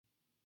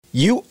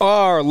You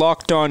are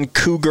Locked On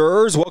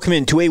Cougars. Welcome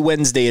into a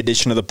Wednesday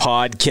edition of the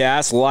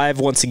podcast,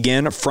 live once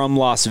again from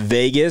Las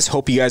Vegas.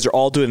 Hope you guys are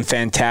all doing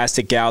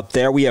fantastic out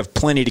there. We have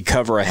plenty to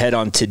cover ahead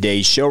on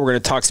today's show. We're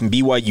going to talk some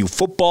BYU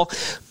football.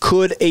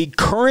 Could a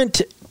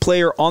current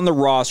player on the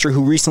roster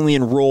who recently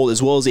enrolled,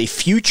 as well as a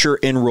future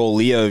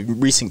enrollee, a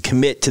recent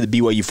commit to the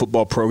BYU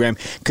football program,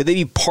 could they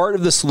be part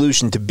of the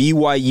solution to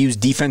BYU's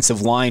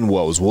defensive line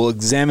woes? We'll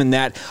examine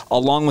that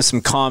along with some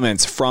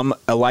comments from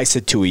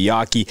Ilaisa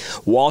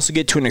Tuiaki. We'll also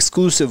get to an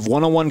exclusive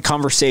one-on-one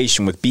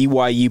conversation with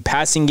BYU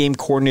passing game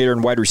coordinator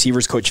and wide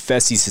receivers coach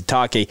Fesi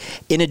Sitake,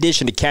 in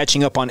addition to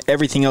catching up on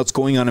everything else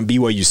going on in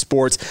BYU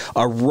sports.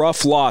 A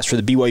rough loss for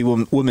the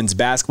BYU women's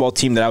basketball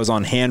team that I was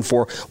on hand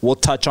for. We'll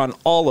touch on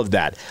all of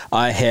that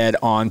ahead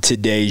on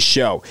today's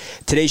show.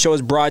 Today's show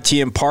is brought to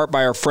you in part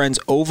by our friends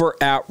over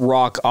at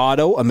Rock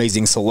Auto.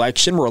 Amazing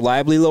selection,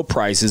 reliably low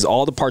prices,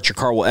 all the parts your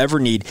car will ever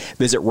need.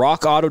 Visit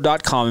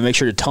rockauto.com and make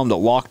sure to tell them that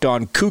Locked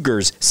On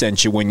Cougars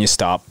sent you when you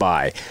stop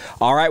by.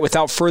 All right,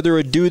 without further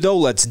ado, though,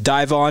 let's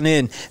dive on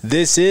in.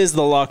 This is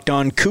the Locked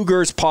On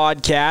Cougars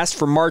podcast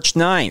for March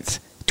 9th,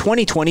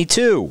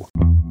 2022.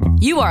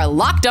 You are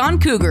Locked On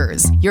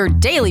Cougars, your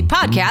daily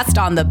podcast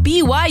on the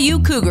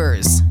BYU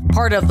Cougars.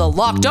 Part of the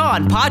Locked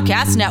On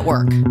Podcast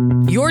Network.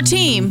 Your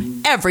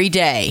team every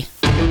day.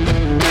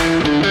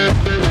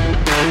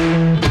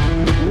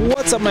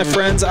 What's up, my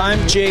friends?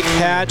 I'm Jake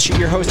Hatch,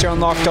 your host here on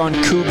Locked On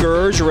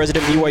Cougars, your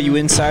resident BYU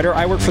insider.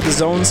 I work for the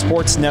Zone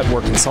Sports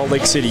Network in Salt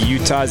Lake City,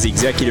 Utah, as the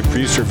executive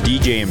producer of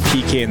DJ and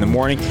PK in the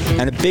morning.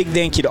 And a big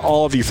thank you to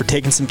all of you for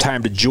taking some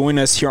time to join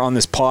us here on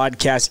this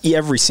podcast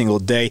every single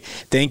day.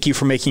 Thank you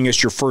for making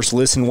us your first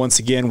listen. Once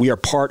again, we are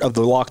part of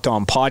the Locked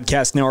On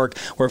Podcast Network,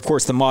 where, of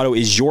course, the motto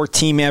is your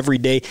team every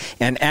day.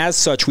 And as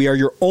such, we are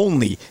your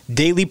only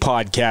daily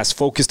podcast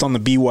focused on the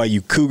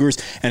BYU Cougars.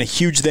 And a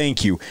huge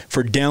thank you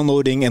for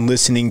downloading and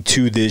listening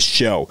to this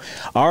show.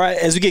 All right,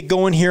 as we get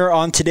going here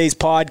on today's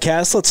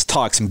podcast, let's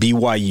talk some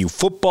BYU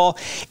football,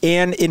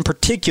 and in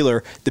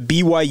particular, the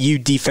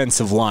BYU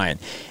defensive line.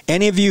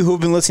 Any of you who have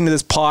been listening to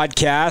this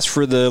podcast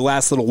for the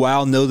last little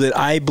while know that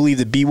I believe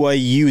that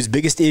BYU's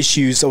biggest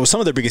issues, or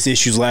some of their biggest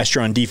issues last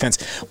year on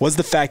defense, was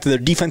the fact that their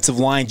defensive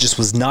line just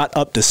was not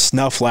up to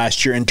snuff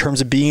last year in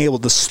terms of being able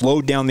to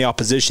slow down the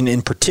opposition,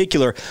 in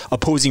particular,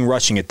 opposing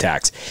rushing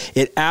attacks.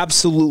 It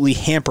absolutely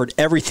hampered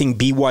everything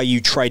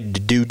BYU tried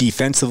to do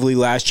defensively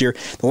last year.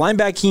 The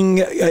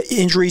linebacking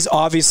injuries,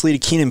 obviously, to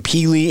Keenan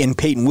Peely and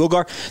Peyton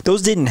Wilgar,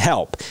 those didn't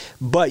help.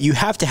 But you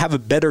have to have a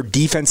better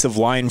defensive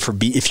line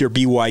if you're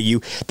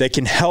BYU that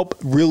can help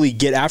really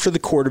get after the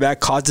quarterback,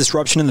 cause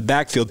disruption in the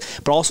backfield,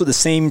 but also at the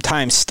same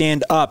time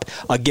stand up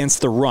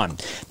against the run.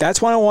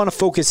 That's why I want to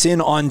focus in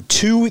on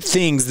two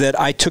things that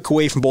I took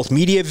away from both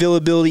media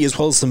availability as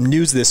well as some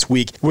news this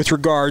week with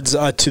regards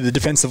to the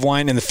defensive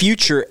line and the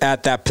future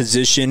at that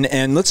position.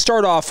 And let's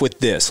start off with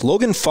this.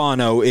 Logan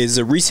Fano is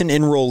a recent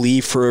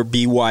enrollee for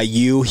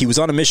BYU. He was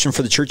on a mission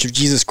for the Church of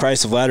Jesus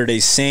Christ of Latter-day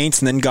Saints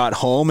and then got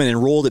home and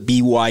enrolled at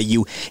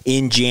BYU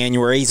in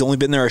January. He's only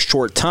been there a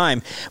short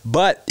time,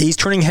 but he's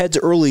turning heads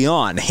early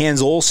on.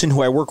 Hans Olsen,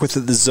 who I work with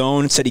at the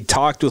Zone, said he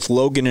talked with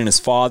Logan and his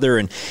father,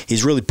 and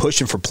he's really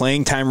pushing for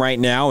playing time right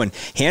now. And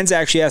Hans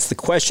actually asked the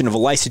question of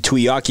Ilaisa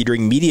Tuiaki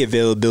during media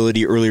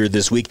availability earlier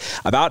this week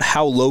about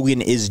how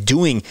Logan is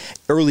doing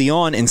early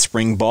on in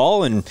spring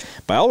ball. And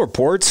by all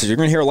reports, you're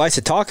going to hear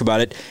Ilaisa talk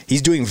about it,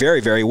 he's doing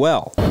very, very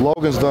well.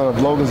 Logan's done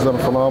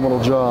a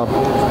phenomenal job.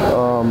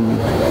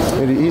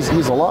 And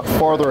he's a lot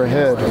farther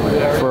ahead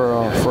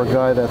for a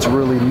guy that's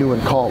really new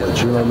in college.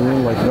 You know what I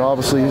mean? Like,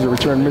 obviously, he's a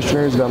returned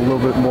missionary. He's got a little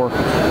bit more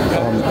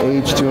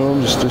age to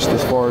him, just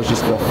as far as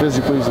just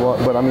physically. He's a lot,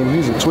 but I mean,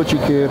 he's a twitchy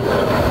kid.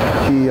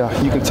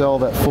 You can tell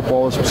that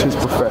football is his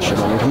profession.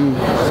 I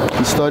mean,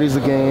 he studies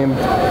the game.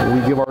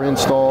 We give our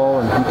install,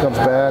 and he comes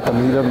back. I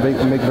mean, he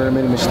doesn't make very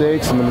many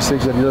mistakes, and the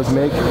mistakes that he does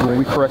make, when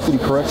we correct it, he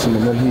corrects them,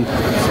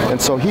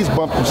 and so he's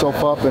bumped himself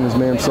up and has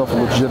made himself a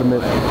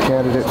legitimate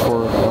candidate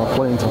for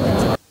playing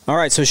time. All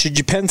right, so should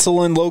you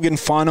pencil in Logan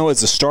Fano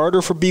as a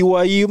starter for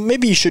BYU?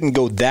 Maybe you shouldn't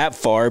go that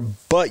far,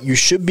 but you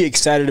should be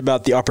excited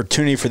about the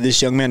opportunity for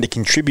this young man to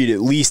contribute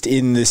at least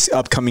in this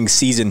upcoming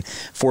season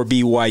for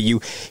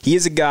BYU. He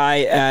is a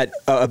guy at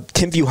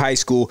Timpview High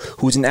School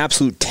who's an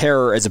absolute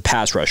terror as a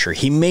pass rusher.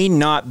 He may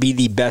not be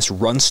the best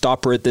run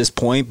stopper at this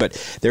point, but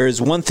there is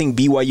one thing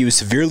BYU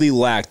severely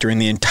lacked during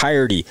the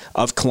entirety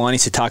of Kalani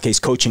Sitake's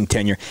coaching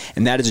tenure,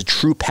 and that is a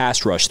true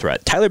pass rush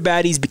threat. Tyler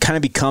Batty's kind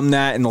of become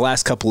that in the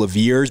last couple of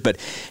years, but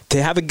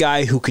to have a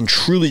guy who can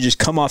truly just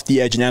come off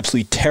the edge and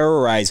absolutely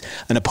terrorize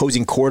an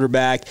opposing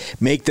quarterback,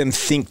 make them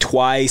think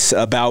twice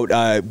about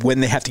when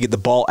they have to get the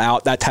ball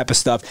out, that type of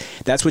stuff,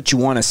 that's what you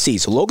want to see.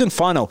 So Logan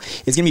Fano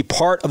is going to be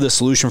part of the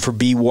solution for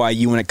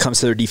BYU when it comes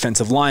to their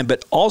defensive line,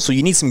 but also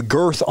you need some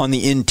girth on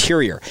the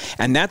interior,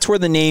 and that's where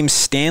the name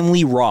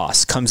Stanley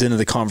Ross comes into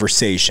the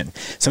conversation.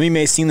 Some of you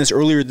may have seen this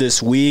earlier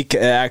this week.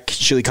 It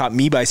actually caught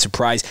me by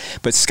surprise,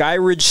 but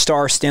Skyridge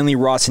star Stanley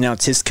Ross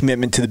announced his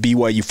commitment to the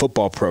BYU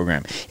football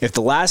program. If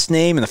the last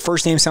name and the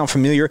first name sound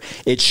familiar?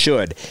 It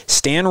should.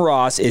 Stan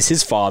Ross is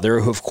his father,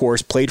 who, of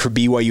course, played for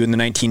BYU in the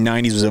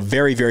 1990s, was a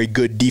very, very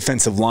good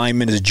defensive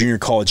lineman as a junior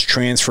college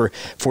transfer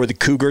for the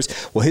Cougars.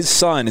 Well, his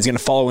son is going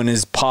to follow in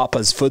his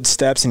papa's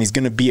footsteps, and he's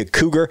going to be a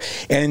Cougar.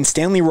 And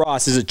Stanley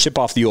Ross is a chip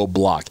off the old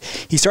block.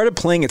 He started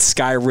playing at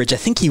Sky Ridge. I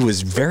think he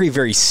was very,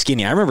 very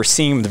skinny. I remember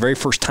seeing him the very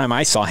first time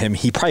I saw him.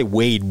 He probably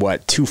weighed,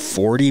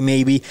 240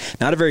 maybe?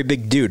 Not a very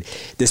big dude.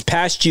 This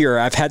past year,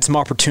 I've had some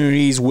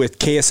opportunities with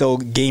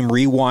KSL Game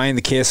Rewind,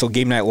 the KSL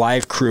Game Night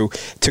Live crew,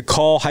 to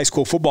call high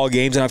school football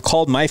games, and I've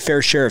called my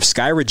fair share of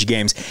Sky Ridge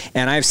games,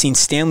 and I've seen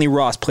Stanley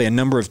Ross play a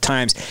number of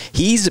times.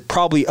 He's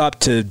probably up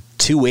to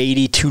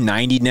 280,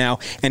 290 now,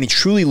 and he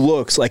truly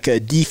looks like a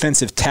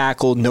defensive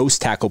tackle, nose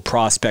tackle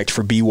prospect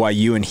for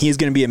BYU, and he is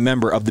going to be a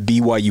member of the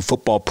BYU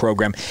football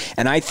program,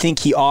 and I think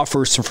he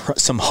offers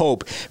some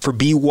hope for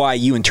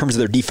BYU in terms of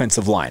their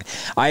defensive line.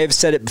 I have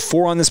said it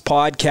before on this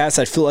podcast,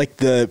 I feel like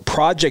the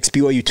projects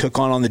BYU took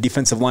on the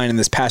defensive line in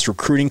this past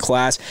recruiting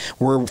class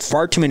were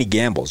far too many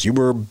gambles. You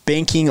were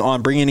banking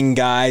on bringing in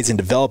guys and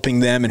developing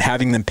them and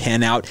having them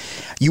pan out.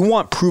 You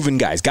want proven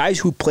guys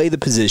who play the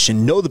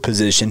position, know the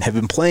position, have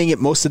been playing it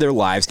most of their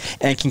lives,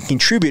 and can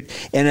contribute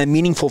in a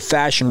meaningful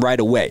fashion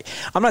right away.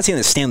 I'm not saying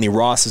that Stanley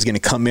Ross is going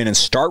to come in and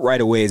start right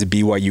away as a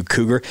BYU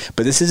Cougar,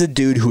 but this is a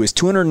dude who is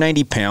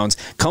 290 pounds,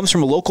 comes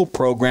from a local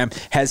program,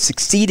 has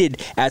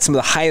succeeded at some of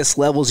the highest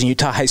levels in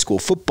Utah high school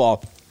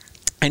football,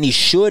 and he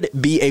should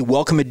be a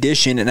welcome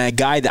addition and a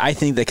guy that I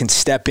think that can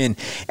step in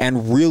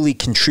and really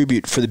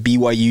contribute for the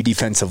BYU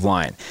defensive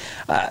line.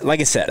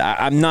 Like I said,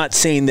 I'm not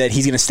saying that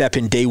he's going to step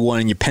in day one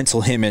and you pencil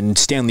him and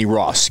Stanley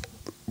Ross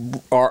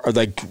are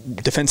like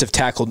defensive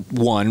tackle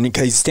one,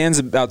 because he stands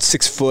about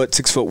 6'1",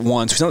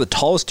 so he's not the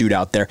tallest dude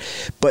out there,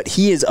 but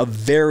he is a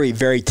very,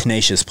 very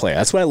tenacious player.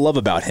 That's what I love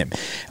about him.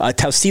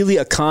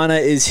 Tausili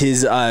Akana is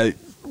his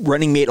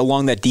running mate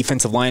along that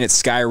defensive line at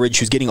Sky Ridge,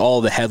 who's getting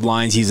all the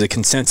headlines. He's a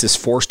consensus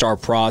 4-star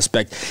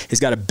prospect. He's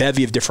got a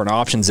bevy of different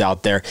options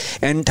out there.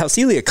 And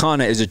Tausili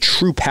Akana is a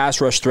true pass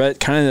rush threat,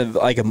 kind of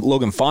like a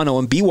Logan Fano,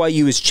 and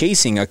BYU is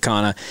chasing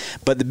Akana.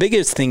 But the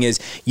biggest thing is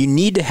you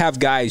need to have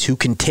guys who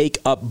can take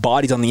up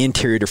bodies on the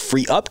interior to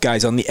free up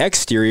guys on the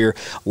exterior,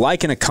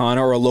 like an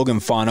Akana or a Logan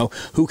Fano,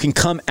 who can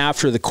come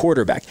after the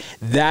quarterback.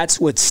 That's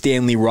what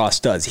Stanley Ross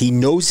does. He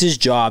knows his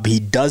job.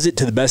 He does it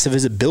to the best of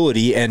his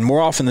ability, and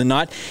more often than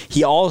not,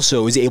 he also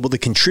is able to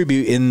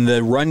contribute in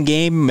the run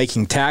game,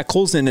 making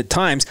tackles, and at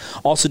times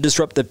also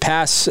disrupt the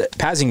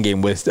passing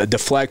game with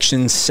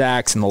deflections,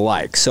 sacks, and the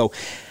like. So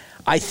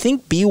I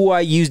think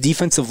BYU's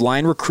defensive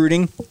line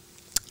recruiting,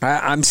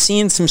 I'm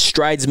seeing some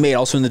strides made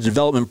also in the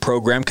development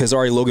program, because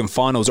Logan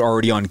Fano is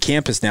already on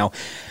campus now.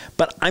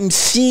 But I'm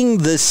seeing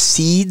the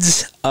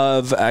seeds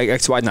of,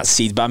 not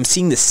seeds, but I'm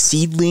seeing the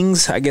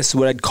seedlings, I guess is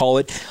what I'd call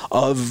it,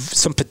 of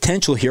some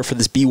potential here for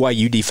this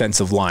BYU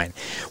defensive line.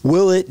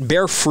 Will it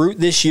bear fruit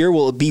this year?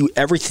 Will it be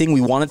everything we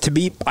want it to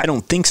be? I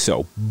don't think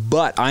so.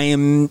 But I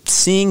am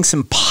seeing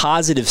some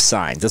positive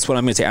signs. That's what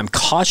I'm going to say. I'm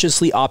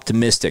cautiously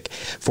optimistic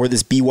for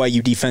this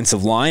BYU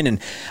defensive line, and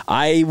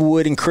I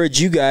would encourage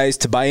you guys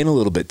to buy in a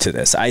little bit to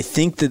this. I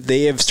think that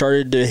they have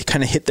started to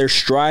kind of hit their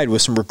stride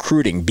with some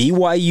recruiting.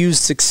 BYU's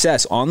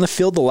success on the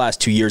field the last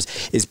 2 years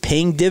is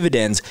paying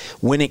dividends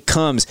when it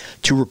comes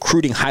to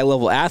recruiting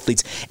high-level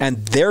athletes, and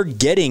they're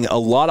getting a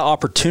lot of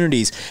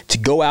opportunities to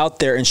go out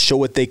there and show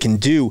what they can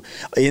do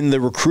in the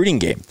recruiting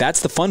game.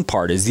 That's the fun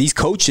part, is these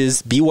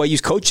coaches,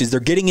 BYU's coaches, they're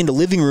getting into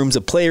living rooms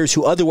of players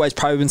who otherwise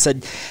probably would have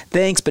said,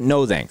 thanks, but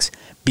no thanks.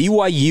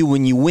 BYU,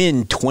 when you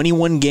win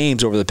 21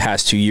 games over the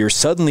past 2 years,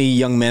 suddenly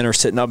young men are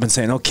sitting up and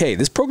saying, okay,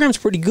 this program's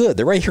pretty good.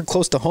 They're right here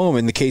close to home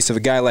in the case of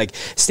a guy like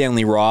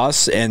Stanley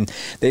Ross, and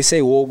they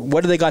say, well,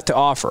 what do they got to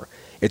offer?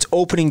 It's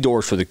opening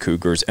doors for the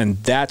Cougars, and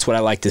that's what I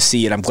like to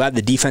see. And I'm glad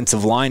the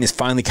defensive line is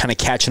finally kind of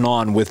catching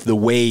on with the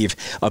wave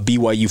of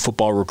BYU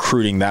football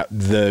recruiting, that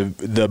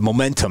the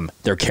momentum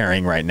they're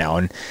carrying right now.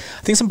 And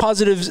I think some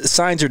positive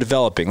signs are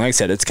developing. Like I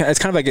said, it's kind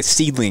of like a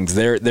seedlings.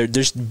 They're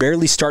just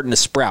barely starting to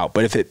sprout.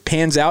 But if it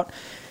pans out,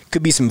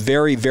 could be some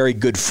very, very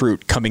good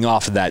fruit coming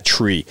off of that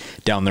tree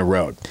down the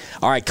road.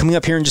 All right, coming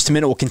up here in just a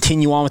minute, we'll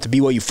continue on with the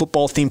BYU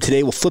football theme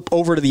today. We'll flip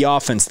over to the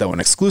offense, though. An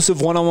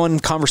exclusive one-on-one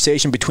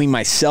conversation between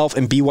myself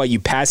and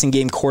BYU passing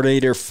game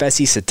coordinator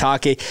Fesi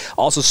Sitake.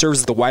 Also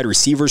serves as the wide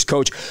receivers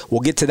coach. We'll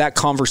get to that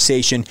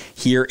conversation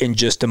here in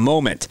just a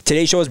moment.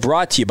 Today's show is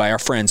brought to you by our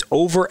friends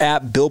over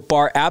at Built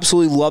Bar.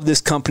 Absolutely love this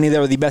company.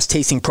 They're the best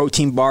tasting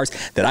protein bars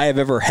that I have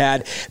ever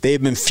had. They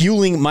have been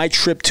fueling my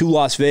trip to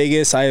Las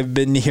Vegas. I have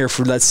been here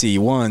for,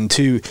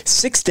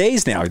 6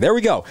 days now. There we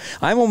go.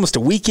 I'm almost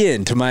a week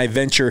into my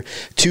venture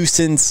to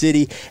Sin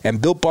City,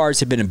 and Built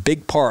Bars have been a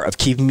big part of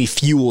keeping me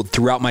fueled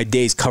throughout my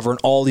days covering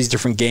all these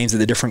different games at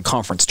the different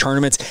conference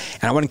tournaments,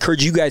 and I want to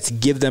encourage you guys to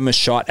give them a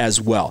shot as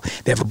well.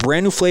 They have a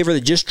brand new flavor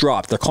that just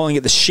dropped. They're calling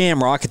it the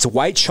Shamrock. It's a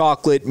white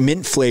chocolate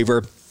mint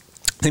flavor.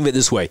 Think of it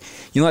this way.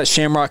 You know that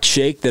Shamrock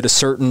Shake that a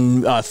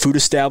certain food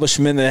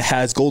establishment that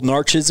has golden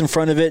arches in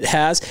front of it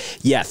has?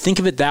 Yeah, think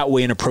of it that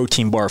way in a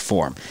protein bar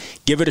form.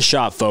 Give it a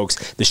shot,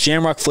 folks. The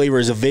Shamrock flavor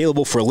is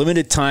available for a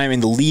limited time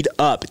in the lead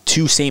up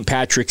to St.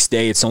 Patrick's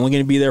Day. It's only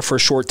going to be there for a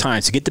short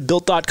time. So get to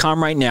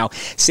Built.com right now.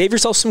 Save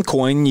yourself some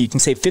coin. You can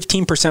save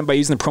 15% by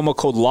using the promo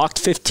code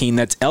LOCKED15.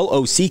 That's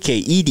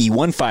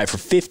LOCKED15 for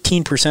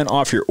 15%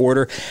 off your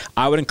order.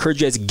 I would encourage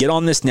you guys to get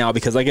on this now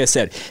because, like I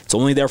said, it's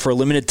only there for a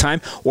limited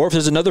time. Or if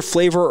there's another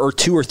flavor or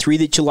 2 or 3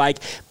 that you like,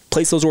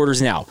 place those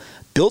orders now.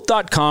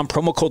 Built.com,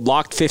 promo code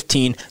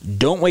LOCKED15.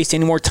 Don't waste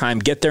any more time.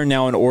 Get there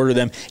now and order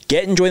them.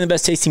 Get enjoying the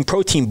best tasting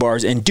protein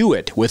bars and do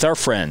it with our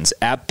friends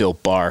at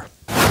Built Bar.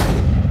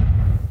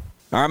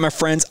 All right, my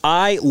friends,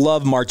 I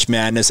love March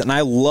Madness, and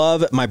I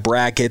love my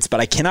brackets,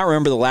 but I cannot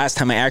remember the last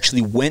time I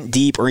actually went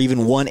deep or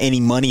even won any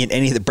money in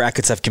any of the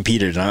brackets I've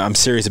competed in. I'm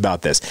serious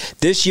about this.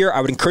 This year,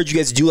 I would encourage you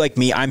guys to do like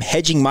me. I'm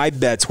hedging my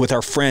bets with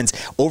our friends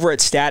over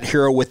at Stat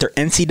Hero with their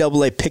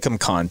NCAA Pick'em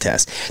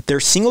contest. Their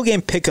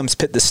single-game Pick'ems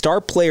pit the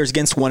star players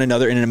against one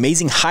another in an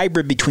amazing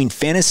hybrid between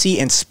fantasy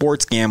and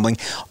sports gambling.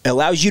 It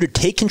allows you to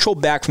take control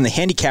back from the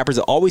handicappers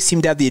that always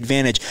seem to have the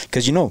advantage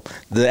because, you know,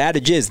 the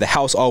adage is the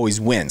house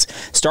always wins.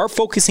 Start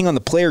focusing on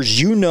the players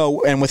you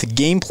know, and with a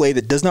gameplay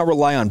that does not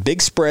rely on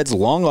big spreads,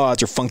 long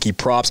odds, or funky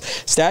props.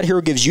 Stat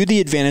Hero gives you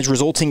the advantage,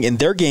 resulting in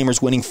their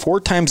gamers winning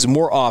 4 times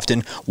more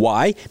often.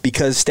 Why?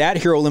 Because Stat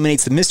Hero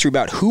eliminates the mystery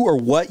about who or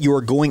what you are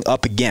going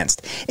up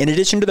against. In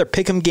addition to their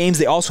pick'em games,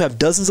 they also have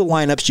dozens of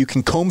lineups you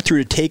can comb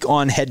through to take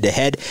on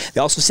head-to-head. They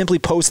also simply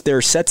post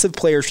their sets of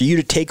players for you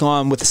to take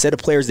on with a set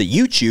of players that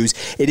you choose.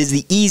 It is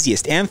the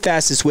easiest and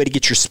fastest way to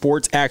get your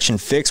sports action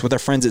fix with our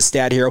friends at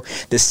Stat Hero.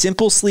 The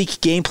simple, sleek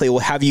gameplay will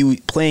have you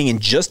playing in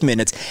just minutes,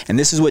 and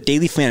this is what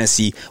daily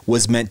fantasy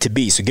was meant to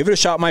be. So give it a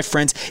shot, my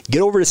friends.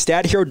 Get over to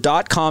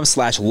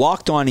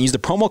stathero.com/lockedon and use the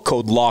promo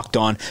code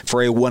LOCKEDON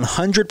for a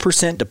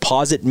 100%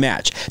 deposit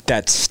match.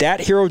 That's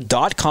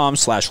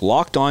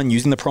stathero.com/lockedon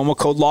using the promo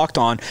code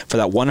LOCKEDON for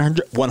that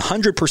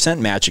 100%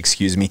 match,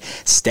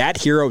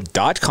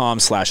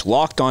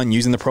 stathero.com/lockedon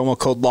using the promo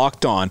code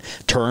LOCKEDON.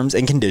 Terms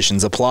and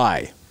conditions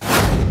apply.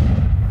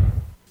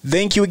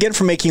 Thank you again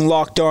for making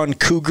Locked On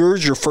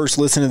Cougars your first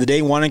listen of the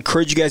day. Want to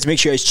encourage you guys to make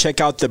sure you guys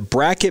check out the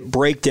bracket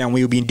breakdown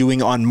we will be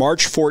doing on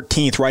March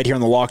 14th right here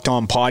on the Locked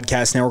On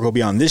Podcast Network. It'll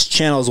be on this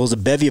channel as well as a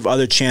bevy of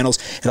other channels.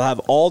 It'll have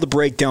all the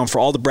breakdown for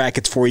all the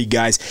brackets for you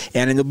guys,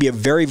 and it'll be a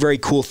very, very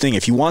cool thing.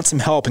 If you want some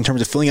help in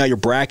terms of filling out your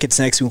brackets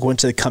next week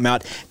once they come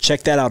out,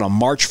 check that out on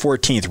March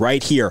 14th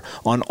right here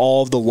on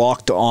all of the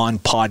Locked On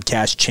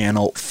Podcast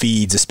channel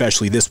feeds,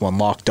 especially this one,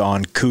 Locked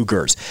On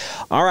Cougars.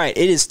 All right,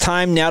 it is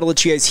time now to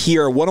let you guys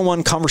hear a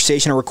one-on-one conversation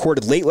I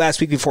recorded late last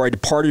week before I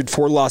departed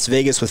for Las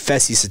Vegas with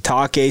Fesi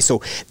Sitake.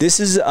 So this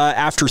is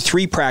after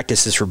 3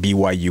 practices for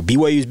BYU.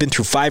 BYU's been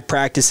through 5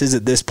 practices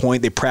at this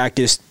point. They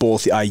practiced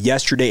both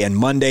yesterday and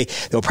Monday.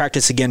 They'll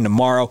practice again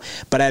tomorrow.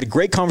 But I had a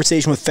great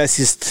conversation with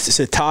Fesi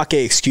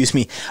Sitake,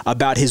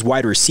 about his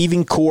wide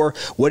receiving core,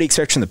 what he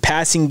expects from the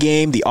passing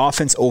game, the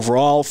offense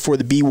overall for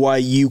the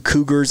BYU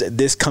Cougars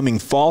this coming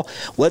fall.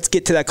 Let's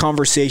get to that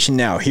conversation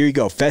now. Here you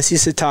go. Fesi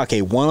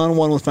Sitake,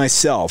 one-on-one with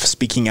myself,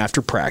 speaking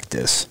after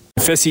practice.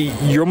 Fesi,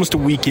 you're almost a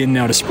week in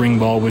now to spring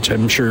ball, which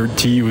I'm sure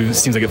to you it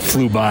seems like it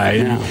flew by.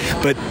 Yeah.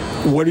 But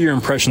what are your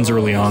impressions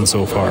early on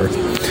so far?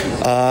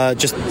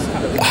 Just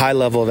a high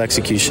level of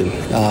execution.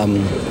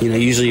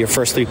 Usually your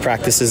first 3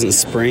 practices in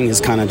spring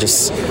is kind of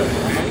just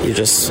you're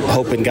just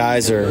hoping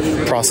guys are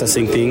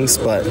processing things.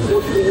 But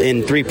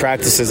in 3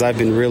 practices, I've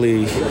been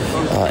really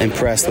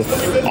impressed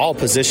with all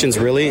positions,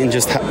 really, and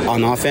just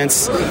on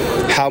offense,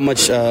 how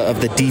much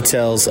of the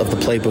details of the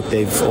playbook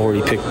they've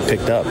already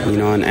picked up.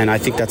 And I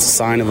think that's a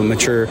sign of a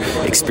mature,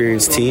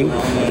 experienced team,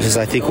 which is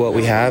I think what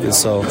we have. And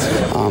so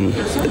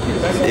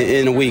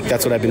in a week,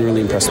 that's what I've been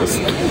really impressed with.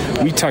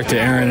 We talked to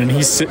Aaron, and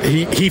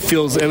he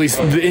feels, at least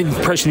the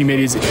impression he made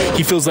is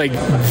he feels like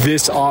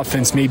this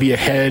offense may be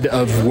ahead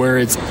of where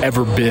it's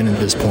ever been at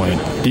this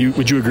point.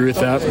 Would you agree with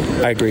that?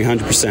 I agree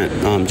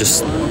 100%.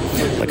 Just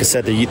like I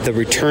said, the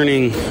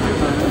returning,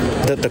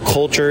 the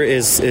culture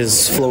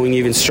is flowing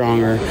even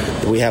stronger.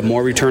 We have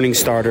more returning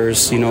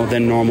starters,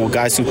 than normal,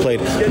 guys who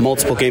played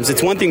multiple games.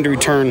 It's one thing to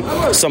return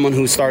someone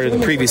who started the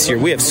previous year.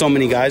 We have so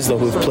many guys, though,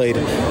 who've played,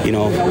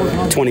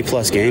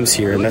 20-plus games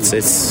here, and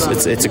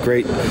it's a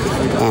great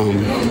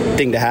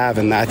thing to have,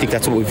 and I think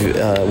that's what we've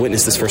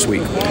witnessed this first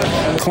week.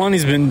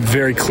 Kalani's been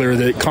very clear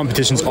that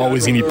competition's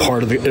always going to be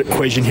part of the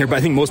equation here, but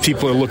I think most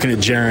people are looking at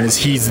Jaron as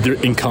he's the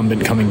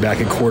incumbent coming back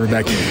at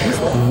quarterback.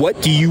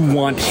 What do you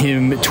want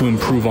him to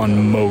improve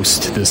on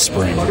most this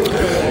spring?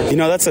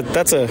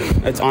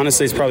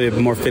 Honestly, it's probably a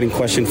more fitting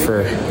question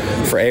for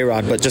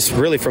A-Rod, but just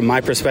really from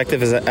my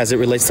perspective as it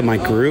relates to my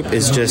group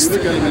is just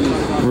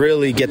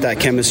really get that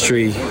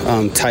chemistry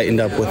tightened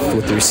up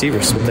with the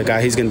receivers, with the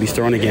guy he's going to be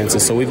thrown against.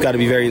 And so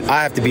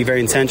I have to be very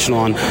intentional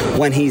on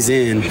when he's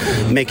in,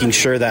 making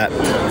sure that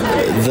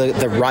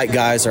the right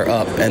guys are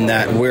up and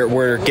that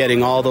we're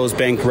getting all those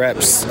bank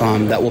reps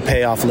that will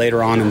pay off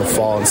later on in the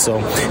fall. And so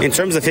in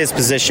terms of his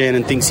position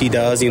and things he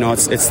does,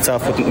 it's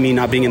tough with me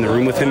not being in the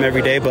room with him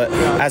every day. But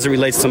as it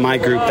relates to my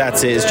group,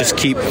 that's it. Is just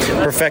keep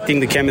perfecting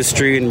the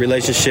chemistry and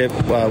relationship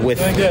with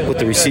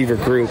the receiver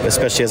group,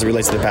 especially as it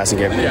relates to the passing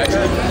game.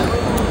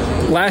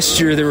 Last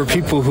year, there were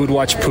people who would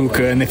watch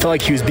Puka, and they felt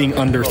like he was being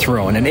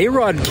underthrown. And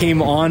A-Rod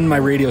came on my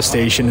radio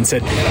station and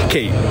said,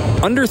 okay,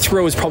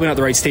 underthrow is probably not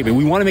the right statement.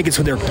 We want to make it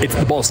so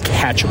the ball's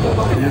catchable.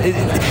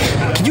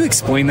 Can you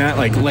explain that?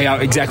 Like, lay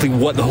out exactly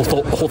what the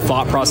whole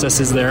thought process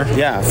is there?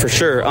 Yeah, for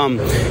sure.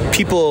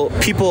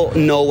 People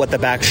know what the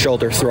back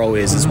shoulder throw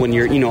is when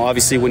you're,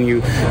 obviously when you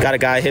got a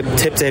guy hip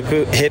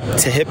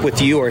to hip with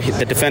you, or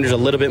the defender's a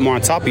little bit more on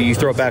top of you, you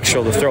throw a back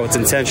shoulder throw. It's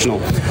intentional.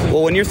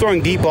 Well, when you're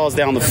throwing deep balls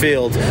down the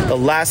field,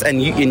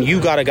 and you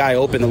got a guy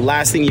open, the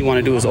last thing you want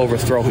to do is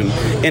overthrow him.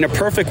 In a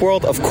perfect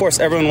world, of course,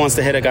 everyone wants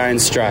to hit a guy in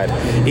stride.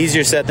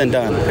 Easier said than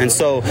done. And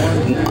so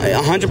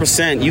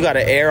 100% you got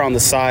to err on the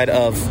side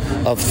of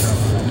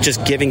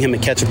just giving him a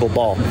catchable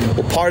ball.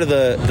 Well, part of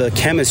the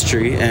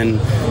chemistry and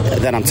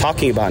that I'm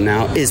talking about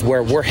now is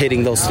where we're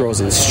hitting those throws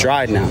in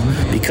stride now,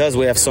 because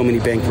we have so many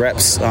banked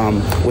reps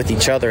with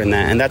each other in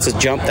that. And that's a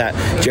jump that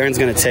Jaren's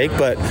going to take,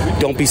 but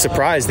don't be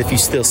surprised if you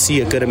still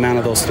see a good amount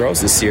of those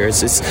throws this year.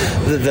 It's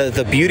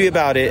the beauty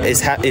about it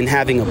is in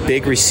having a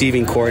big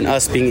receiving core and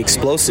us being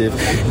explosive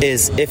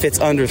is if it's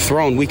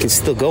underthrown, we can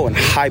still go and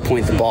high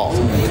point the ball.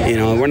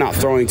 We're not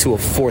throwing to a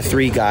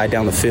 4-3 guy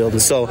down the field.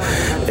 And so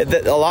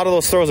a lot of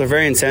those throws are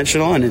very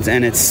intentional, and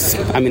it's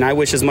I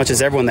wish as much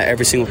as everyone that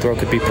every single throw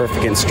could be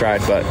perfect in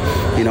stride, but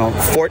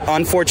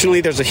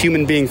unfortunately there's a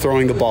human being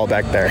throwing the ball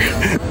back there.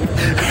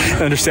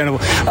 Understandable.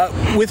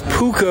 With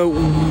Puka,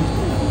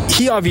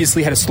 he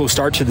obviously had a slow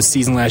start to the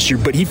season last year,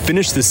 but he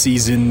finished the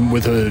season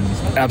with a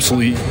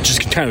absolutely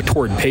just kind of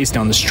torrid pace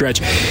down the stretch.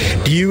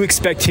 Do you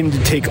expect him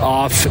to take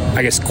off,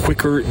 I guess,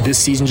 quicker this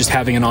season, just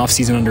having an off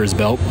season under his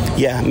belt?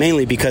 Yeah,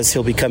 mainly because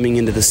he'll be coming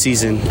into the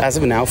season, as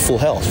of now, full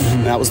health.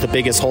 Mm-hmm. That was the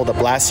biggest holdup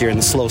last year in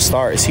the slow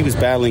start, is he was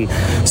battling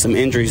some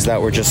injuries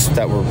that were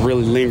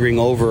really lingering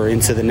over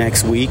into the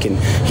next week, and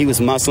he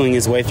was muscling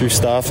his way through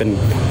stuff, and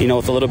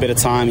with a little bit of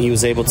time, he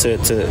was able to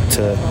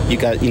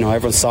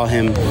everyone saw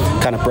him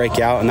kind of break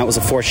out, and that was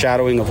a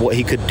foreshadowing of what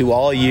he could do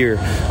all year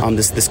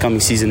this coming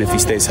season if he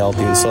stays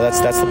healthy. And so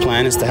that's the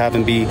plan, is to have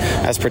him be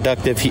as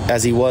productive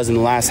as he was in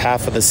the last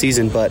half of the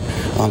season, but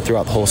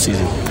throughout the whole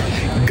season.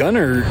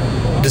 Gunnar,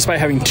 despite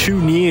having 2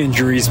 knee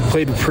injuries,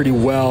 played pretty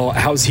well.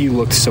 How's he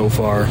looked so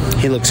far?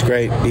 He looks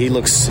great. He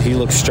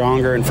looks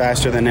stronger and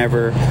faster than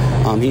ever.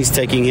 He's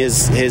taking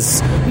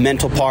his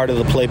mental part of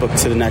the playbook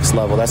to the next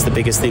level. That's the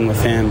biggest thing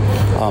with him.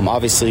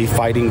 Obviously,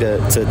 fighting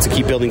to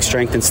keep building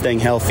strength and staying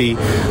healthy.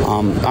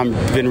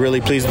 I've been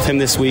really pleased with him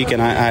this week,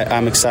 and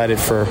I'm excited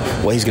for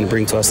what he's going to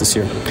bring to us this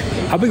year.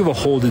 How big of a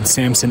hole did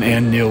Samson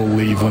and Neal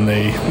leave when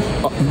they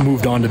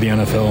moved on to the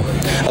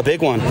NFL? A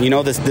big one.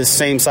 This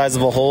same size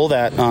of a hole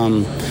that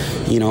Talon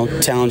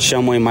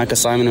Shumway, Micah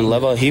Simon, and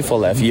Leva Hifo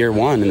left year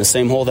one, and the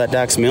same hole that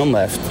Dax Milne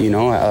left.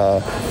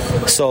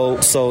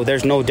 So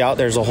there's no doubt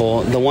there's a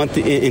hole. The one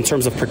in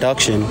terms of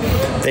production,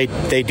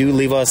 they do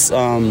leave us.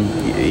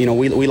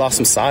 We lost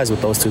some size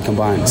with those two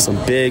combined.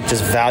 Some big,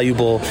 just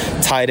valuable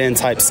tight end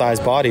type size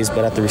bodies,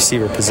 but at the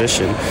receiver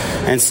position.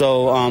 And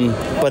so,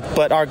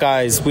 but our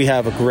guys, we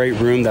have a great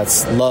room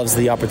that loves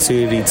the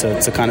opportunity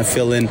to kind of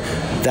fill in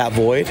that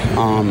void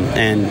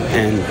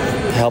and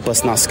help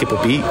us not skip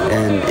a beat,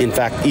 and in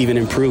fact even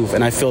improve.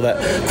 And I feel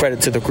that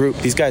credit to the group.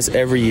 These guys,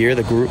 every year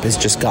the group has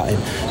just gotten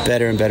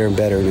better and better and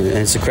better, and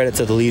it's a credit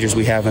to the leaders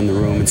we have in the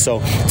room. And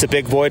so it's a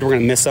big void. We're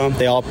going to miss them.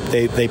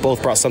 They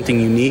both brought something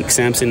unique,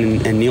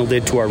 Samson and Neal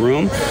did, to our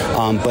room,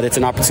 but it's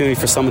an opportunity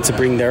for someone to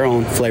bring their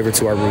own flavor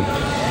to our room.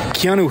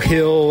 Keanu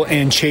Hill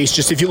and Chase,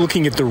 just if you're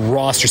looking at the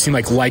roster, seem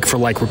like for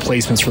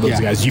replacements for those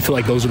guys. Do you feel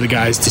like those are the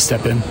guys to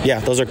step in? Yeah,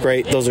 those are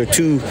great. Those are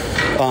two,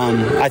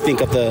 I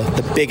think, of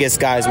the biggest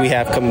guys we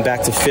have coming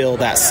back to fill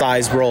that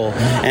size role.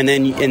 And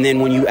then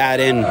when you add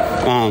in,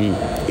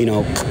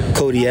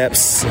 Cody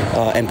Epps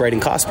and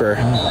Braden Cosper,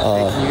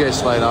 you guys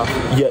slide off.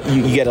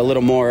 You get a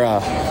little more.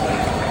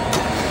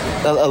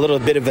 A little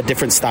bit of a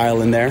different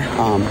style in there.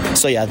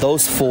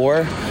 Those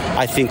 4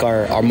 I think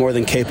are more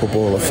than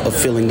capable of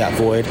filling that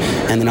void.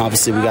 And then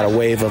obviously we got a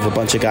wave of a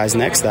bunch of guys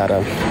next that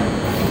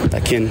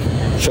can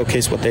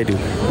showcase what they do.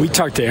 We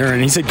talked to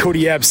Aaron. He said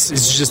Cody Epps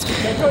is just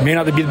may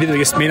not be the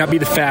biggest, may not be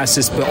the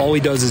fastest, but all he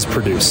does is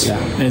produce. Yeah.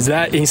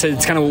 And he said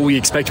it's kind of what we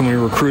expected when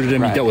we recruited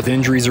him. Right. He dealt with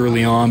injuries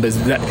early on, but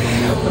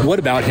what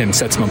about him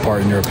sets him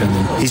apart in your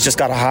opinion? He's just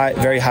got a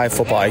very high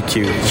football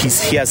IQ.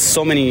 He has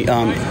so many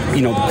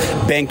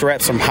banked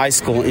reps from high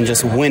school in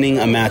just winning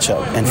a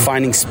matchup and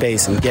finding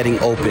space and getting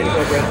open.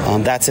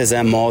 That's his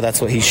MO.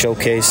 That's what he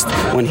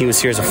showcased when he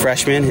was here as a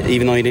freshman,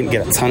 even though he didn't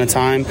get a ton of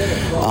time.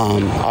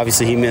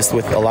 Obviously he missed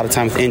with a lot of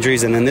time with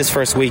injuries. And then this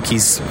first week,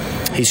 he's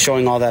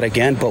showing all that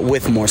again, but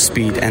with more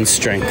speed and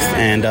strength.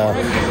 And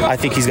I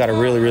think he's got a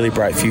really, really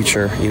bright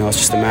future. It's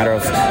just a matter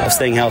of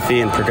staying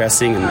healthy and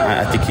progressing, and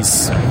I think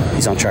he's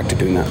on track to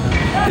doing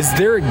that. Is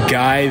there a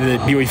guy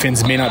that BYU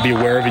fans may not be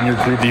aware of in your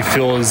group that you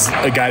feel is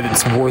a guy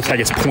that's worth, I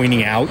guess,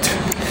 pointing out?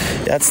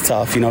 That's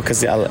tough,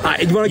 because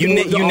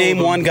you name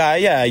one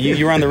guy,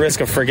 you run the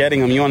risk of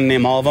forgetting him. You want to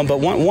name all of them, but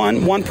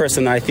one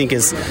person that I think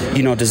is,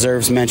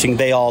 deserves mentioning.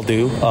 They all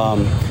do.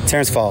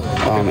 Terrence Fall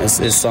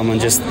is someone.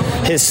 Just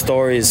his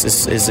story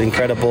is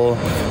incredible.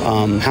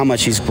 How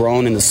much he's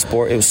grown in the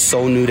sport. It was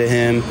so new to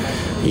him.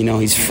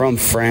 He's from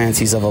France.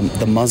 He's of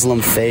the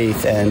Muslim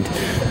faith and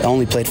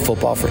only played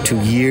football for 2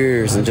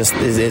 years, and just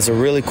is a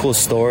really cool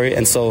story.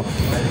 And so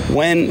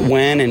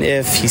when and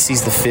if he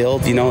sees the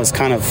field, it's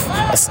kind of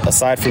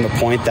aside from the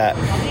point that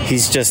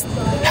he's just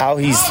how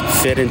he's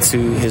fit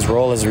into his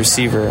role as a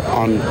receiver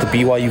on the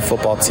BYU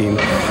football team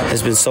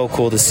has been so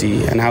cool to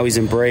see, and how he's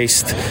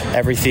embraced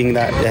everything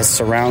that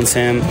surrounds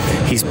him.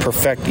 He's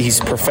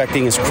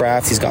perfecting his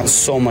craft. He's gotten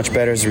so much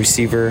better as a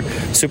receiver.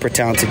 Super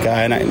talented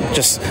guy, and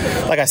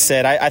like I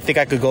said, I think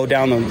I could go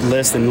down the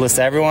list and list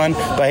everyone,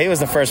 but he was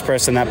the first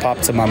person that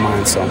popped to my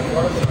mind. So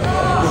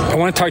I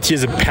want to talk to you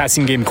as a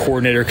passing game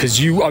coordinator, because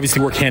you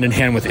obviously work hand in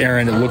hand with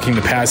Aaron at looking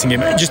at the passing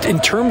game. Just in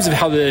terms of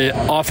how the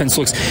offense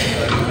looks,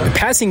 the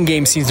passing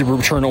game seems to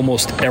return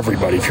almost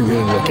everybody if you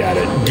really look at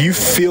it. Do you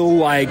feel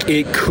like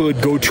it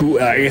could go to,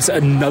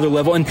 another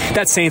level? And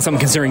that's saying something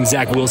considering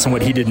Zach Wilson,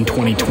 what he did in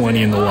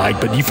 2020 and the like,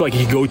 but do you feel like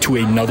he could go to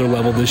another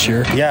level this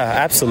year? Yeah,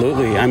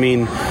 absolutely. I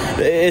mean,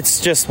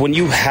 it's just when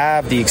you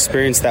have the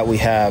experience that we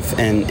have,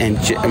 and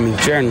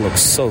Jaren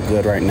looks so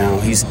good right now.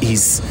 He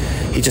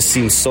just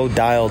seems so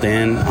dialed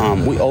in.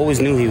 We always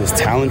knew he was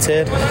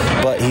talented,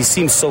 but he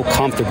seems so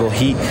comfortable.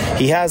 He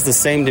has the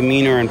same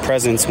demeanor and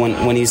presence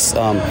when he's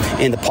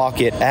in the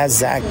pocket as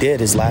Zach did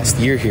his last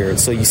year here.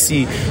 So you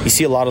see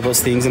a lot of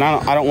those things, and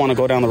I don't want to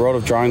go down the road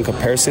of drawing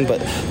comparison, but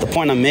the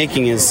point I'm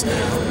making is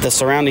the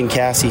surrounding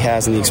cast he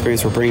has and the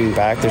experience we're bringing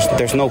back.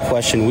 There's no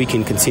question we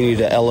can continue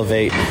to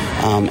elevate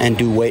and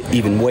do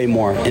way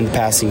more in the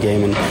passing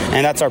game,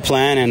 and that's our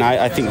plan. And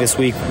I think this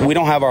week we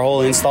don't have our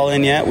whole install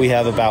in yet. We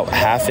have about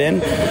half in,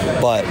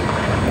 but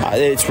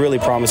it's really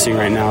promising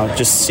right now,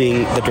 just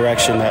seeing the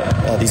direction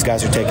that these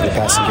guys are taking the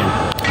passing game.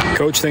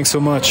 Coach, thanks so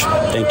much.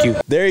 Thank you.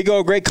 There you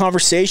go. Great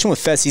conversation with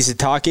Fesi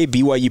Sitake,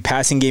 BYU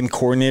passing game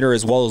coordinator,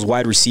 as well as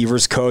wide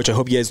receivers coach. I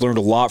hope you guys learned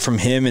a lot from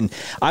him, and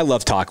I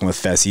love talking with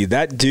Fesi.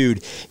 That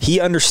dude, he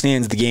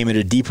understands the game at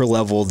a deeper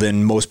level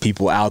than most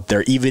people out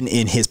there, even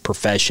in his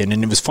profession.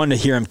 And it was fun to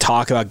hear him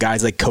talk about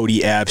guys like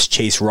Cody Epps,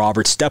 Chase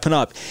Roberts, stepping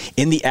up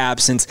in the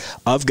absence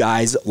of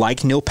guys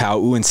like Neil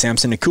Pau'u and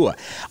Samson Nakua.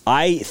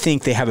 I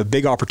think they have a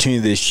big opportunity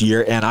this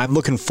year, and I'm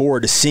looking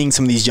forward to seeing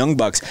some of these young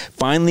bucks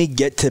finally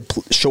get to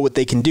show what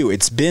they can do.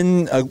 It's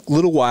been a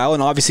little while,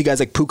 and obviously guys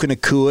like Puka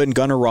Nakua and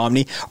Gunnar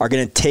Romney are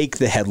going to take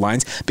the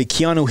headlines. But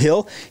Keanu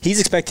Hill, he's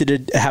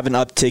expected to have an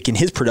uptick in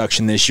his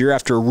production this year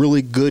after a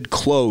really good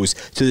close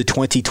to the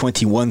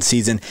 2021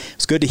 season.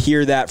 It's good to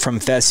hear that from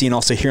Fesi and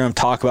also hear him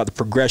talk about the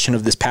progression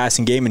of this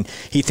passing game, and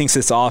he thinks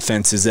this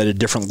offense is at a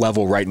different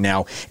level right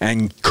now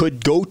and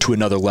could go to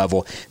another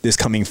level this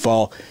coming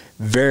fall.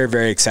 Very,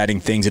 very exciting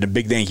things, and a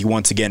big thank you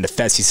once again to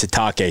Fesi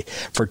Sitake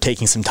for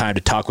taking some time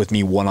to talk with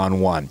me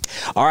one-on-one.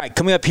 All right,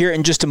 coming up here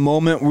in just a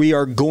moment, we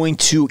are going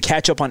to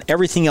catch up on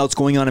everything else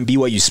going on in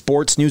BYU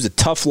sports news. A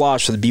tough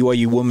loss for the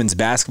BYU women's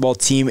basketball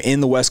team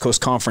in the West Coast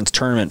Conference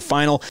Tournament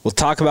Final. We'll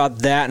talk about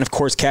that and, of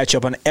course, catch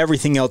up on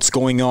everything else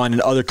going on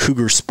in other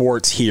Cougar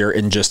sports here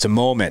in just a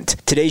moment.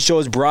 Today's show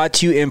is brought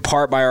to you in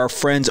part by our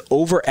friends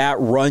over at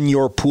Run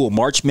Your Pool.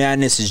 March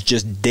Madness is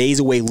just days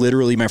away,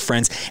 literally, my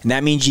friends, and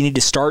that means you need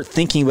to start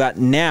thinking about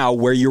now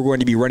where you're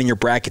going to be running your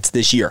brackets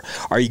this year.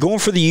 Are you going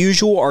for the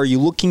usual, or are you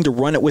looking to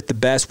run it with the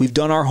best? We've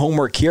done our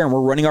homework here, and we're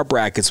running our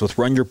brackets with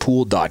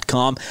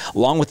runyourpool.com.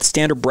 Along with the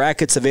standard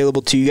brackets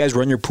available to you guys,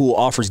 Run Your Pool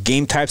offers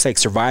game types like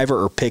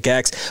Survivor or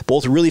Pickaxe,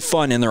 both really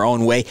fun in their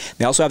own way.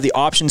 They also have the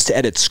options to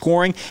edit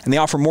scoring, and they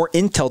offer more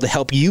intel to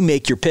help you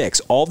make your picks.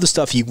 All of the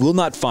stuff you will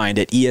not find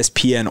at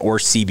ESPN or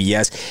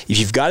CBS. If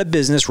you've got a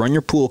business, Run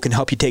Your Pool can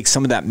help you take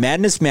some of that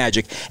madness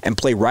magic and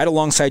play right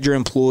alongside your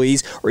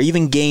employees or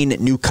even gain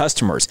new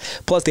customers.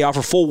 Plus, they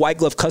offer full white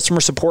glove customer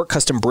support,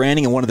 custom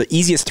branding, and one of the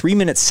easiest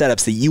 3-minute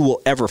setups that you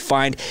will ever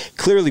find.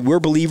 Clearly, we're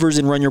believers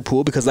in Run Your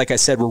Pool because, like I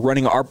said, we're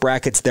running our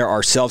brackets there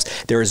ourselves.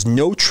 There is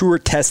no truer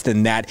test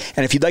than that.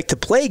 And if you'd like to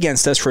play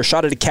against us for a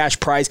shot at a cash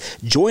prize,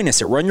 join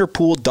us at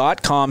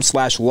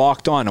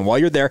runyourpool.com/lockedon. And while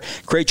you're there,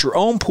 create your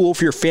own pool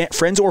for your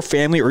friends or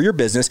family or your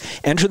business.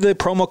 Enter the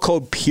promo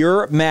code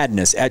Pure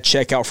Madness at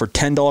checkout for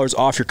 $10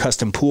 off your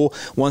custom pool.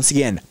 Once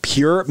again,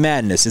 Pure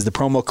Madness is the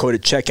promo code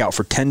at checkout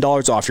for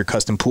 $10 off your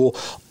custom pool.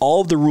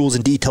 All of the rules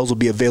and details will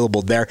be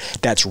available there.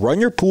 That's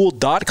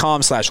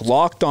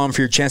runyourpool.com/lockedon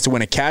for your chance to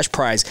win a cash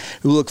prize.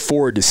 We look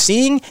forward to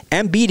seeing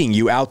and beating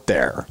you out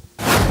there.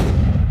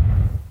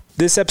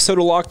 This episode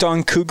of Locked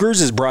On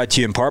Cougars is brought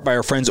to you in part by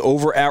our friends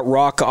over at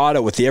Rock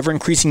Auto. With the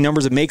ever-increasing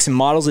numbers of makes and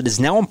models, it is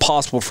now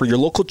impossible for your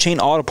local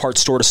chain auto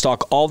parts store to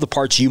stock all the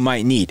parts you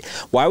might need.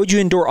 Why would you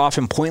endure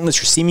often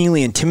pointless or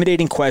seemingly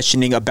intimidating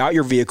questioning about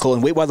your vehicle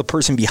and wait while the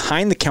person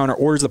behind the counter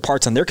orders the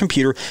parts on their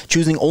computer,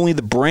 choosing only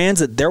the brands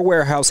that their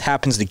warehouse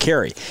happens to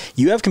carry?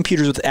 You have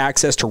computers with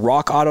access to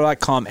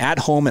rockauto.com at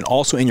home and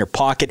also in your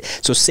pocket,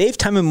 so save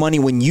time and money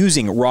when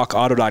using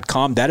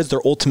rockauto.com. That is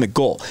their ultimate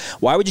goal.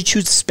 Why would you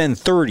choose to spend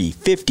 30,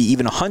 50,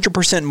 even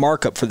 100%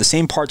 markup for the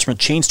same parts from a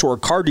chain store or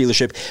car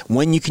dealership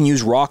when you can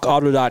use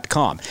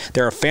rockauto.com?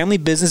 They're a family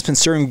business been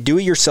serving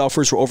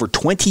do-it-yourselfers for over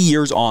 20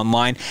 years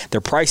online.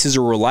 Their prices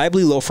are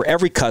reliably low for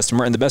every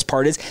customer, and the best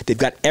part is they've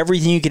got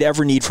everything you could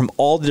ever need from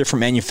all the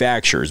different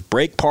manufacturers: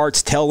 brake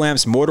parts, tail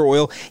lamps, motor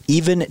oil,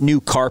 even new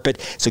carpet.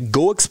 So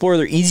go explore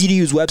their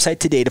easy-to-use website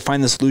today to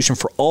find the solution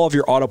for all of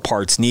your auto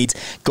parts needs.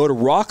 Go to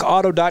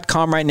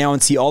rockauto.com right now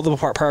and see all the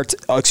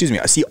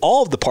see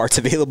all of the parts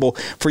available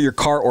for your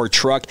car or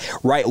truck.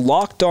 Right,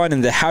 Locked On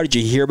in the How Did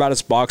You Hear About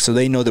Us box so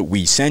they know that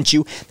we sent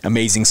you.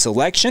 Amazing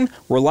selection,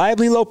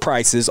 reliably low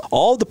prices,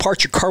 all of the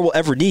parts your car will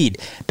ever need.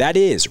 That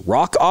is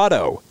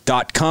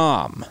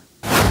rockauto.com.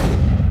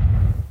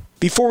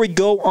 Before we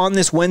go on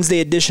this Wednesday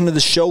edition of the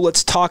show,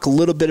 let's talk a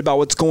little bit about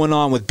what's going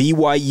on with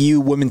BYU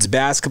women's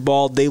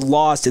basketball. They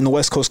lost in the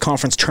West Coast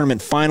Conference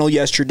Tournament final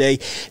yesterday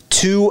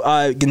to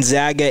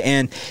Gonzaga,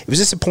 and it was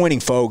disappointing,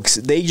 folks.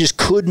 They just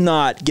could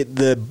not get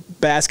the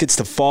baskets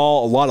to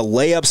fall. A lot of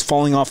layups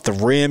falling off the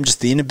rim,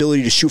 just the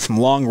inability to shoot from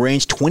long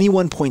range.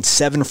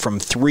 21.7 from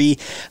three,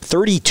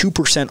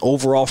 32%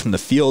 overall from the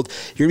field.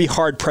 You're going to be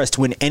hard-pressed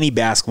to win any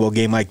basketball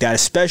game like that,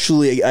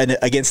 especially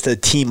against a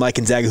team like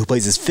Gonzaga who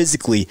plays as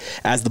physically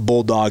as the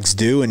Bulldogs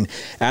do, and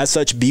as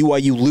such,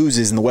 BYU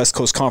loses in the West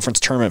Coast Conference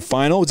Tournament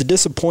final. It's a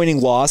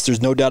disappointing loss,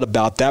 there's no doubt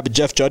about that, but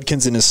Jeff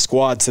Judkins and his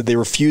squad said they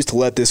refused to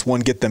let this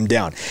one get them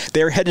down.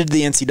 They're headed to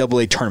the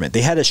NCAA tournament.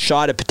 They had a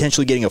shot at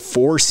potentially getting a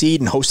 4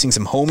 seed and hosting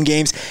some home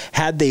games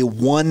had they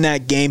won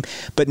that game,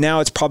 but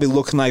now it's probably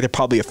looking like they're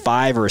probably a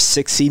 5 or a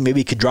 6 seed.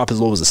 Maybe it could drop as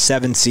low as a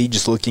 7 seed,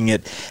 just looking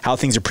at how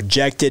things are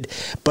projected.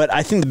 But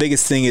I think the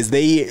biggest thing is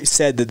they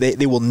said that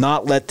they will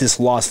not let this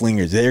loss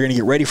linger. They're going to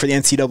get ready for the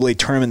NCAA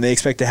tournament. They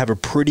expect to have a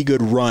pretty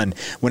good run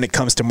when it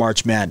comes to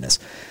March Madness.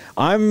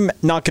 I'm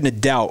not going to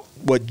doubt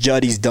what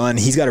Juddy's done.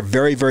 He's got a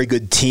very, very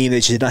good team.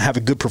 They should have a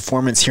good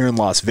performance here in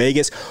Las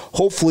Vegas.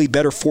 Hopefully,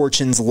 better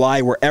fortunes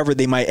lie wherever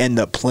they might end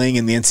up playing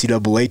in the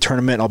NCAA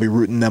tournament. I'll be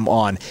rooting them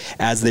on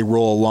as they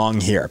roll along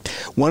here.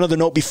 One other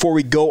note before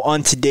we go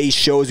on today's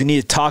show is we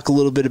need to talk a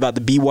little bit about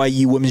the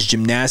BYU women's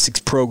gymnastics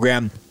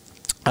program.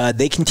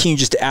 They continue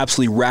just to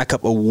absolutely rack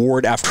up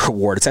award after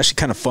award. It's actually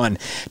kind of fun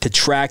to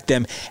track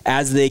them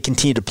as they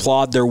continue to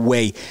plod their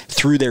way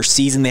through their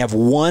season. They have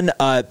one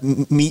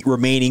meet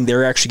remaining.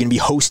 They're actually going to be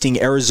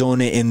hosting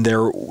Arizona in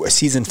their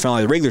season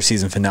finale, the regular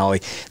season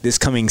finale, this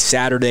coming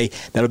Saturday.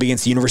 That'll be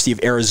against the University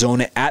of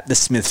Arizona at the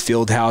Smith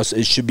Fieldhouse.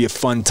 It should be a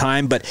fun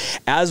time. But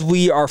as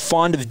we are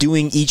fond of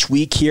doing each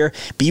week here,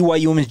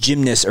 BYU women's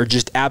gymnasts are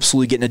just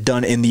absolutely getting it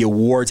done in the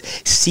awards.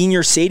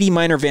 Senior Sadie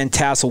Miner Van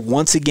Tassel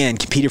once again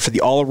competed for the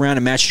all-around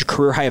and matched a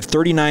career high of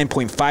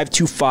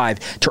 39.525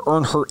 to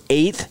earn her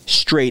 8th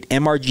straight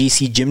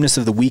MRGC Gymnast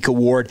of the Week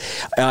award.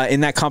 In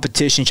that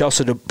competition, she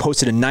also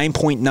posted a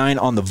 9.9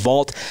 on the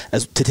vault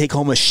to take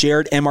home a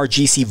shared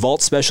MRGC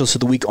Vault Specialist of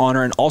the Week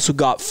honor, and also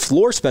got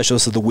Floor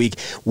Specialist of the Week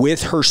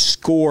with her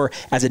score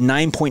as a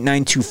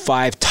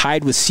 9.925,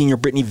 tied with senior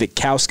Brittany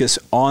Vitkauskas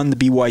on the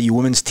BYU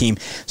women's team.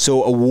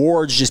 So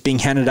awards just being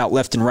handed out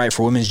left and right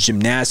for women's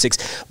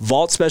gymnastics.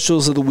 Vault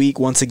Specialist of the Week,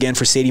 once again,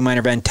 for Sadie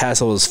Miner Van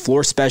Tassel as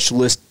Floor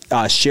Specialist,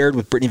 shared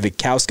with Brittany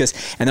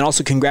Vitkauskas. And then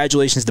also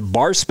congratulations to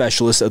Bar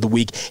Specialist of the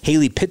Week,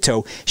 Haley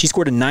Pitto. She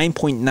scored a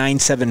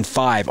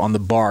 9.975 on the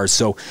bars.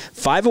 So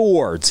 5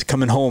 awards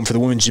coming home for the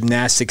women's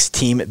gymnastics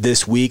team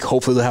this week.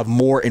 Hopefully they'll have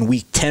more in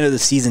week 10 of the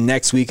season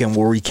next week, and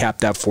we'll recap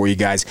that for you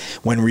guys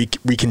when we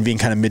reconvene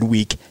kind of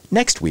midweek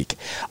next week.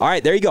 All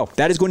right, there you go.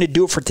 That is going to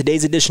do it for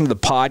today's edition of the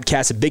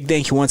podcast. A big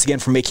thank you once again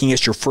for making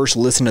us your first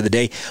listen of the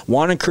day.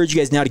 Want to encourage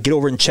you guys now to get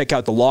over and check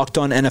out the Locked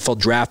On NFL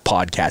Draft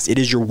podcast. It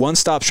is your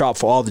one-stop shop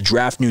for all the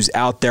draft news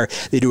out there.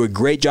 They do a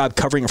great job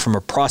covering it from a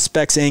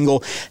prospects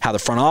angle, how the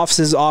front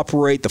offices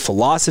operate, the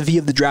philosophy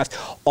of the draft.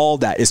 All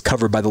that is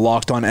covered by the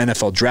Locked On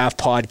NFL Draft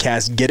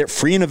podcast. Get it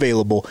free and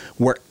available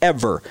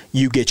wherever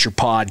you get your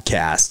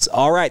podcasts.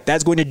 All right,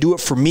 that's going to do it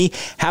for me.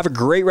 Have a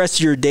great rest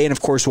of your day, and of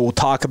course, we'll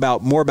talk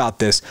about more about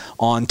this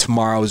on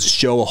tomorrow's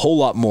show, a whole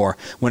lot more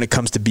when it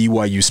comes to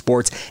BYU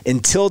sports.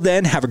 Until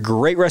then, have a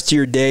great rest of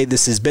your day.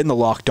 This has been the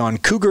Locked On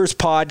Cougars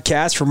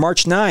podcast for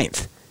March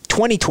 9th,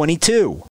 2022.